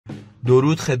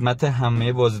درود خدمت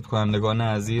همه بازدیدکنندگان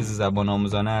عزیز، زبان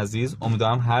آموزان عزیز.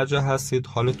 امیدوارم هر جا هستید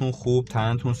حالتون خوب،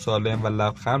 تنتون سالم و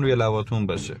لبخند روی لباتون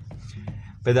باشه.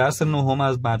 به درس نهم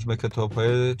از مجموعه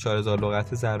کتاب‌های 4000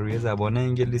 لغات ضروری زبان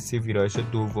انگلیسی ویرایش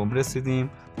دوم رسیدیم.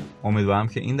 امیدوارم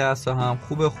که این درس‌ها هم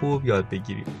خوب یاد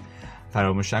بگیرید.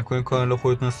 فراموش نکنید کانال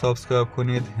خودتون رو سابسکرایب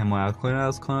کنید، حمایت کنید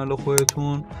از کانال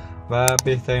خودتون و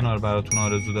بهترین ها رو براتون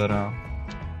آرزو دارم.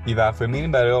 بی‌وقفه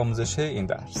میریم برای آموزش این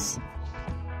درس.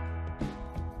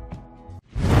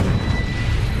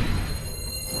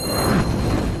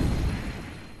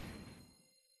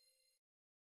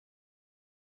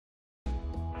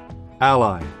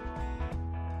 Ally.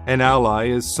 An ally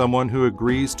is someone who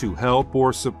agrees to help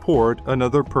or support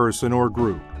another person or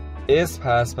group. اسم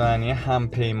هست به معنی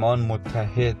همپیمان،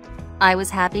 متحد. I was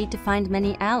happy to find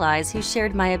many allies who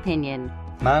shared my opinion.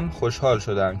 من خوشحال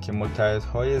شدم که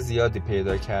متحدهای زیادی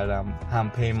پیدا کردم،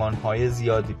 همپیمانهای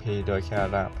زیادی پیدا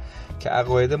کردم که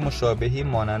عقاید مشابهی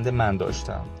مانند من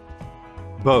داشتم.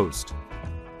 Boast.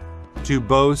 To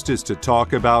boast is to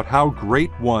talk about how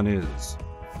great one is.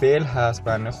 فعل هست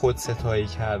به معنی خود ستایی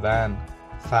کردن،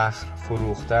 فخر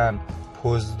فروختن،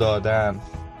 پوز دادن.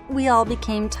 We all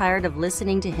became tired of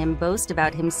listening to him boast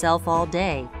about himself all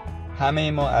day.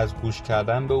 همه ما از گوش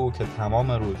کردن به او که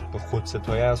تمام روز به خود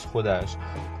ستایی از خودش،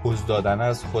 پوز دادن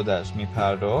از خودش می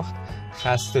پرداخت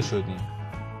خسته شدیم.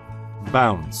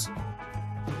 Bounce.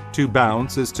 To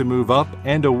bounce is to move up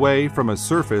and away from a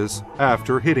surface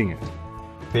after hitting it.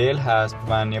 فعل هست به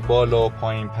معنی بالا و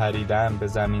پایین پریدن، به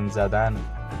زمین زدن.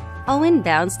 Owen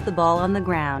bounced the ball on the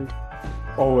ground.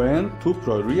 اوون توپ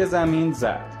را روی زمین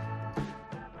زد.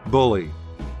 Bully.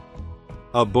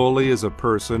 A bully is a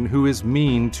person who is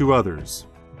mean to others.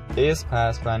 اسم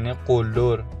هست به معنی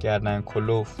قلدر، گردن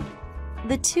کلفت.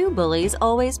 The two bullies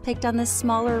always picked on the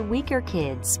smaller, weaker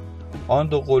kids. آن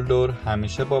دو قلدر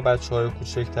همیشه با بچه‌های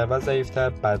کوچکتر و ضعیفتر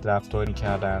بدرفتاری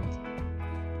کردند.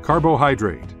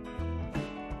 Carbohydrate.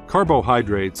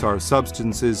 Carbohydrates are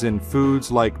substances in foods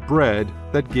like bread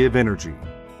that give energy.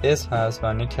 اسم هست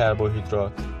معنی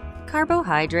کربوهیدرات.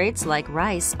 Carbohydrates like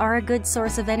rice are a good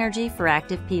source of energy for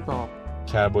active people.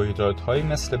 کربوهیدرات هایی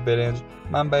مثل برنج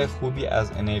منبع خوبی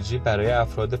از انرژی برای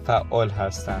افراد فعال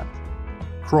هستند.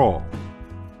 Crawl.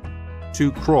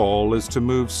 To crawl is to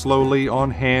move slowly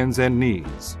on hands and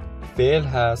knees. فعل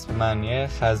هست به معنی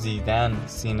خزیدن،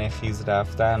 سینه خیز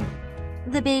رفتن.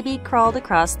 The baby crawled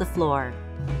across the floor.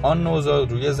 آن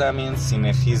نوزاد روی زمین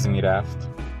سینه خیز می رفت.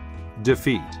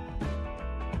 Defeat.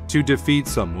 To defeat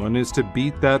someone is to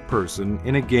beat that person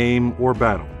in a game or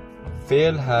battle.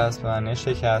 فعل هست معنی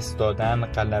شکست دادن،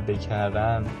 غلبه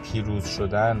کردن، پیروز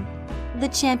شدن. The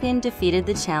champion defeated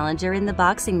the challenger in the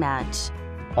boxing match.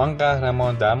 آن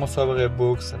قهرمان در مسابقه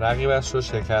بوکس رقیبش را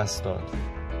شکست داد.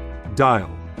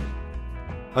 Dial.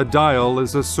 A dial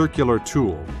is a circular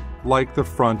tool, like the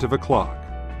front of a clock.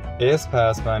 اسم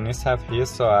هست معنی صفحه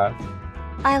ساعت.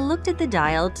 I looked at the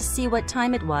dial to see what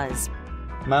time it was.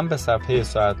 من به صفحه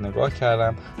ساعت نگاه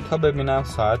کردم تا ببینم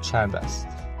ساعت چند است.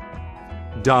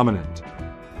 Dominant.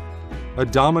 A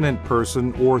dominant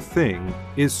person or thing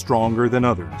is stronger than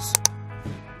others.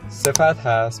 صفت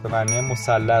هست به معنی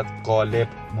مسلط، غالب،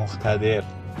 مقتدر.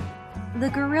 The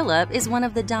gorilla is one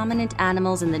of the dominant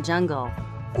animals in the jungle.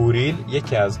 گوریل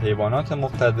یکی از حیوانات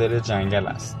مقتدر جنگل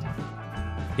است.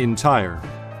 Entire.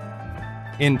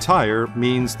 Entire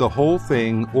means the whole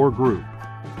thing or group.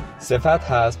 صفت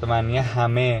هست به معنی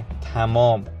همه،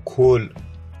 تمام، کل.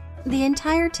 The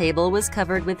entire table was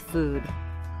covered with food.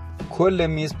 کل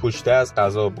میز پوشیده از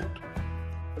غذا بود.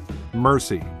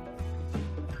 Mercy.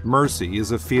 Mercy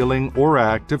is a feeling or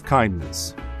act of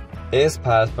kindness. اسم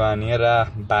هست به معنی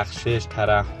رحم، بخشش،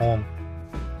 ترحم.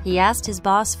 He asked his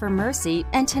boss for mercy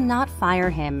and to not fire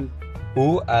him.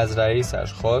 او از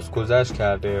رئیسش خواست گذشت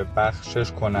کرده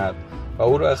بخشش کند و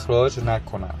او را اخراج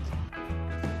نکند.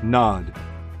 Nod.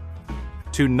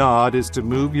 To nod is to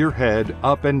move your head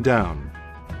up and down.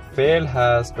 فعل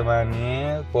هست به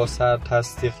معنی با سر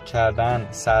تصدیق کردن،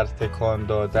 سر تکان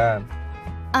دادن.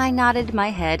 I nodded my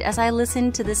head as I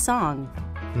listened to the song.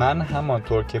 من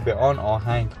همانطور که به آن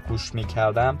آهنگ گوش می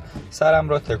کردم سرم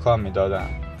را تکان می دادم.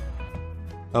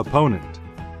 Opponent.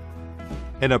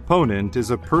 An opponent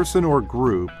is a person or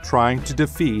group trying to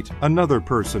defeat another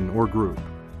person or group.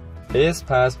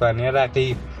 اسم هست به معنی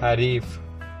رقیب، حریف.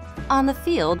 On the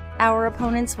field, our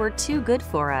opponents were too good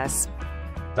for us.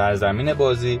 در زمین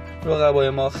بازی رقبای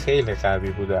ما خیلی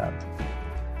قوی بودند.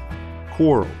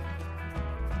 Quarrel.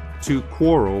 To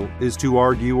quarrel is to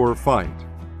argue or fight.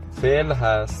 فعل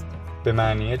هست به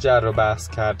معنی جر و بحث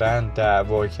کردن،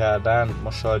 دعوا کردن،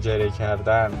 مشاجره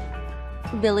کردن.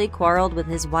 Billy quarreled with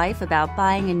his wife about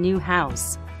buying a new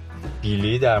house.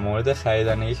 بیلی در مورد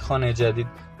خریدن یک خانه جدید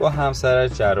با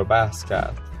همسرش جر و بحث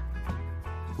کرد.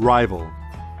 Rival.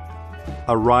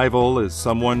 A rival is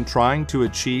someone trying to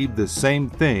achieve the same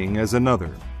thing as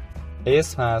another.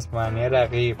 اسم هست معنی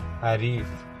رقیب، حریف.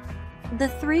 The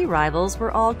three rivals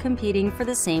were all competing for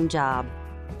the same job.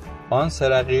 آن سه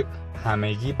رقیب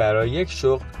همگی برای یک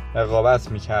شغل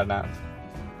رقابت می‌کردند.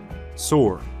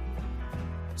 Sore.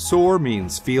 Sore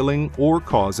means feeling or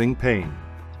causing pain.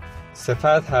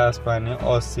 صفت هست معنی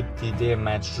آسیب دیده،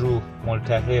 مجروح،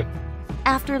 ملتهب.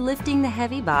 After lifting the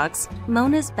heavy box,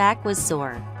 Mona's back was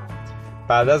sore.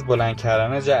 بعد از بلند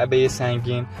کردن جعبه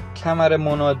سنگین کمر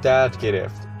مونا درد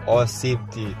گرفت، آسیب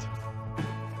دید.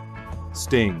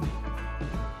 Sting.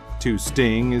 To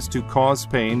sting is to cause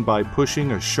pain by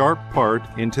pushing a sharp part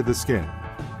into the skin.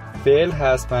 فعل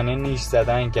هست معنی نیش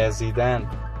زدن، گزیدن.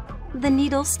 The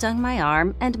needle stung my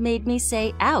arm and made me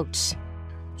say ouch.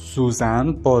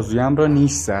 سوزن بازویم را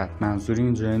نیش زد. منظور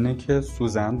اینجا اینه که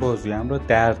سوزن بازویم را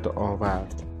درد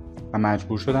آورد و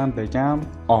مجبور شدم بگم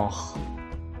آخ.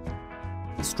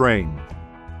 Strain.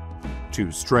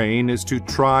 To strain is to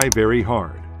try very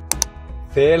hard.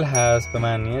 فعل هست به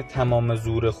معنی تمام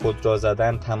زور خود را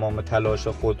زدن، تمام تلاش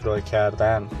خود را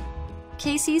کردن.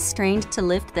 Casey strained to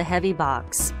lift the heavy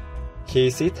box.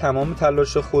 کیسی تمام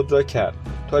تلاش خود را کرد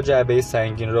تا جعبه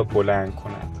سنگین را بلند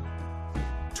کند.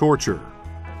 Torture.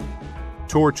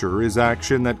 Torture is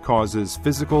action that causes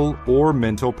physical or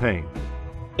mental pain.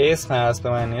 اسم هست به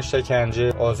معنی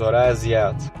شکنجه، آزار،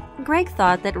 اذیت. Greg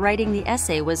thought that writing the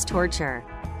essay was torture.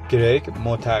 گرگ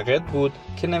معتقد بود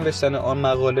که نوشتن آن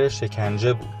مقاله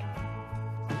شکنجه بود.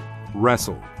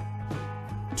 Wrestle.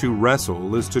 To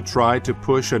wrestle is to try to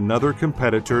push another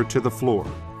competitor to the floor.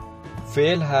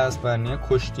 فعل هست معنی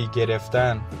کشتی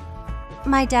گرفتن.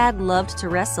 My dad loved to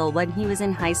wrestle when he was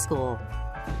in high school.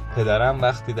 پدرم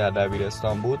وقتی در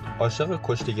دبیرستان بود عاشق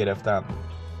کشتی گرفتن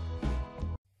بود.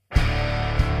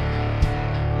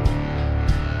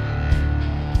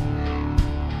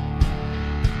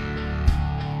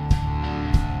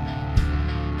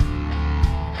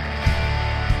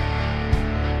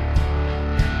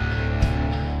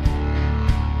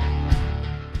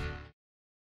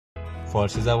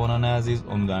 فارسی زبانان عزیز،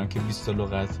 امیدوارم که 20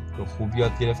 لغت رو خوب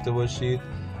یاد گرفته باشید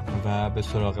و به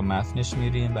سراغ متنش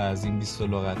میریم و از این 20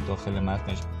 لغت داخل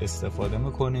متنش استفاده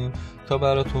میکنیم تا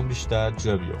براتون بیشتر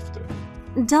جا بیفته.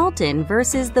 Dalton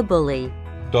versus the bully.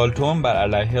 دالتون بر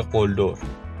علیه قلدر.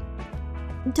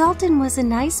 Dalton was a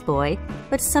nice boy,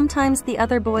 but sometimes the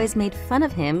other boys made fun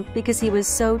of him because he was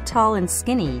so tall and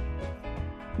skinny.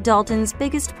 Dalton's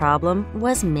biggest problem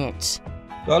was Mitch.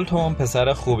 دالتون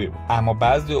پسر خوبی بود، اما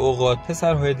بعضی اوقات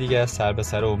پسرهای دیگر سر به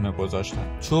سر او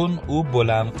می‌گذاشتند چون او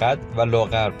بلند قد و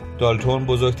لاغر بود. دالتون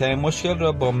بزرگترین مشکل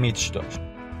را با میچ داشت.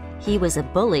 He was a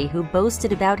bully who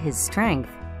boasted about his strength.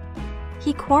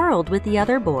 He quarreled with the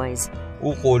other boys.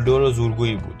 او قلدر و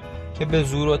زورگویی بود که به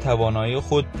زور و توانایی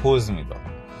خود پوز می‌داد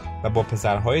و با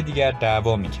پسرهای دیگر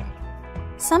دعوا می‌کرد.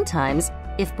 Sometimes,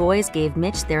 if boys gave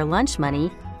Mitch their lunch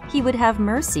money, he would have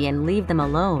mercy and leave them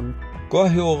alone.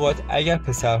 گاهی اوقات اگر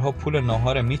پسرها پول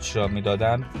ناهار میچ را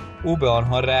میدادند، او به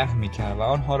آنها رحم میکرد و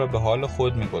آنها را به حال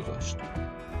خود میگذاشت.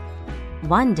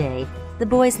 One day, the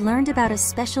boys learned about a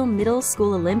special middle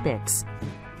school Olympics.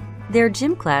 Their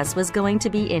gym class was going to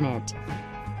be in it.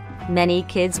 Many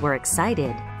kids were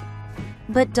excited,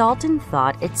 but Dalton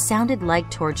thought it sounded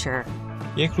like torture.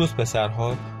 یک روز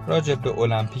پسرها راجع به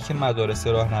المپیک مدارس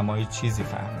راهنمایی چیزی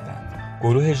فهمیدند.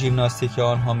 گروه ژیمناستیک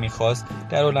آنها میخواست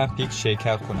در المپیک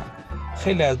شرکت کنند.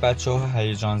 خیلی از بچه‌ها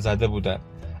هیجان زده بودند،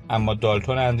 اما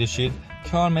دالتون اندیشید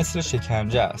که آن مثل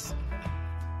شکنجه است.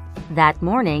 That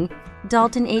morning,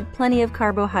 Dalton ate plenty of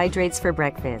carbohydrates for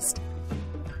breakfast.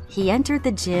 He entered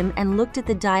the gym and looked at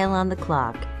the dial on the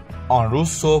clock. آن روز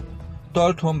صبح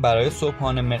دالتون برای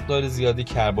صبحانه مقدار زیادی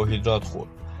کربوهیدرات خورد.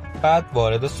 بعد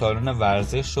وارد سالن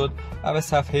ورزش شد و به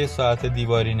صفحه ساعت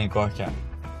دیواری نگاه کرد.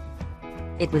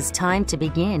 It was time to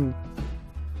begin.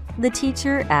 The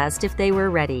teacher asked if they were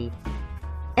ready.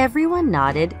 Everyone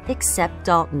nodded except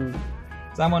Dalton.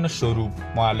 زمان شروع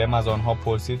معلم از آنها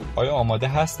پرسید آیا آماده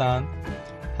هستند؟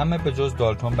 همه به جز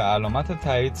دالتون به علامت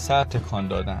تایید سر تکان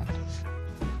دادند.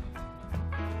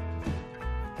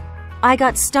 I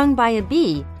got stung by a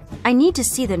bee. I need to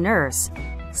see the nurse,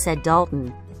 said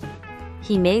Dalton.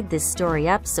 He made this story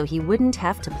up so he wouldn't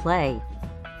have to play.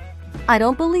 I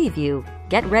don't believe you.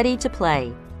 Get ready to play,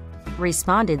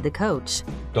 responded the coach.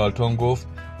 دالتون گفت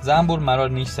زنبور مرا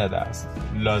نیش زده است.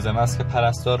 لازم است که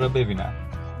پرستار را ببینم.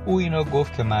 او این را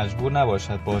گفت که مجبور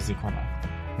نباشد بازی کند.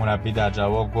 مربی در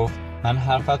جواب گفت من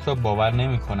حرفت را باور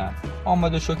نمی کنم.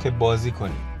 آماده شو که بازی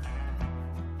کنی.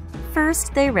 First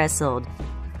they wrestled.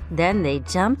 Then they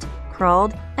jumped,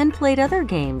 crawled, and played other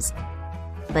games.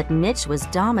 But Mitch was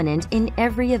dominant in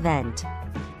every event.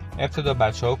 ابتدا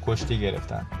بچه‌ها کشتی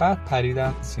گرفتن، بعد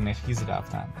پریدن، سینه‌خیز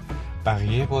رفتن.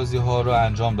 بقیه بازی‌ها رو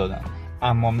انجام دادن،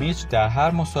 اما میچ در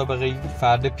هر مسابقه‌ای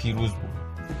فرد پیروز بود.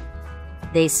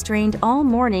 They strained all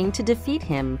morning to defeat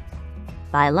him.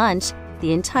 By lunch,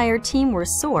 the entire team were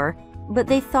sore, but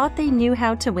they thought they knew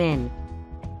how to win.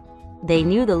 They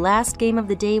knew the last game of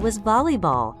the day was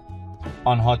volleyball.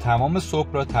 آنها تمام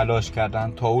صبح را تلاش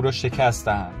کردند تا او را شکست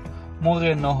دهند.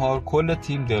 موقع نهار کل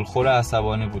تیم دلخور و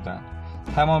عصبانی بودند.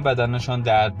 تمام بدنشان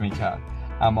درد می‌کرد،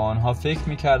 اما آنها فکر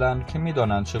می‌کردند که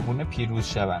می‌دانند چگونه پیروز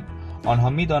شوند. آنها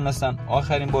می‌دانستند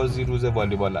آخرین بازی روز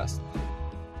والیبال است.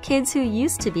 Kids who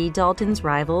used to be Dalton's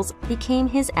rivals became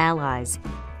his allies.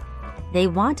 They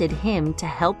wanted him to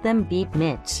help them beat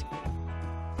Mitch.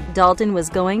 Dalton was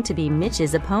going to be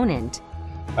Mitch's opponent.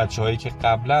 بچه‌هایی که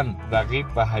قبلاً رقیب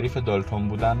و حریف دالتون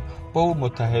بودند با او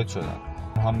متحد شدند.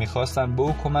 آنها می‌خواستند به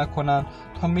او کمک کنند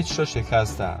تا میچ را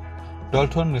شکست دهند.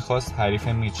 دالتون می‌خواست حریف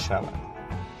میچ شود.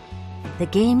 The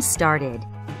game started.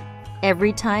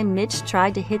 Every time Mitch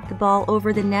tried to hit the ball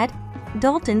over the net,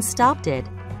 Dalton stopped it.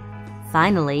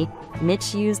 Finally, Mitch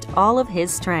used all of his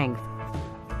strength.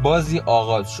 بازی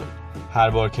آغاز شد. هر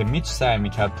بار که میچ سعی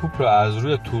می‌کرد توپ را از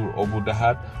روی تور عبور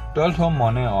دهد، دالتون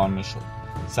مانع آن می‌شد.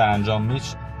 سرانجام میچ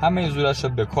همه زورش را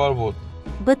به کار برد.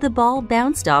 But the ball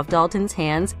bounced off Dalton's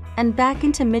hands and back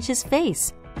into Mitch's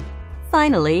face.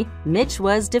 Finally, Mitch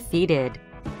was defeated.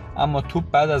 اما توپ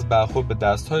بعد از برخورد به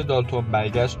دست‌های دالتون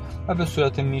برگشت و به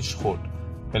صورت میچ خورد.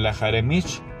 بالاخره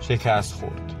میچ شکست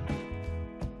خورد.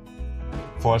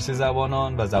 فارسی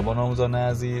زبانان و زبان آموزان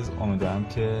عزیز، امیدوارم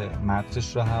که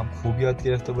متنش را هم خوب یاد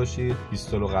گرفته باشید،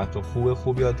 20 لغت رو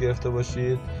خوب یاد گرفته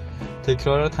باشید.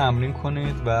 تکرار را تمرین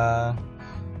کنید و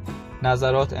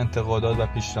نظرات، انتقادات و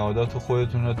پیشنهادات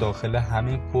خودتون رو داخل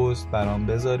همین پست برام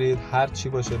بذارید. هر چی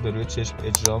باشه به روی چشم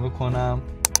اجرا میکنم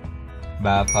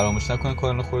و فراموش نکنید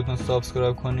کانال خودتون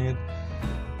سابسکرایب کنید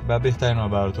و بهترین رو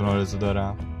براتون آرزو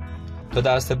دارم. تا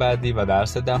درس بعدی و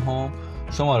درس 10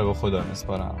 شما رو به خدا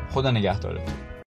میسپارم. خدا نگهدارتون.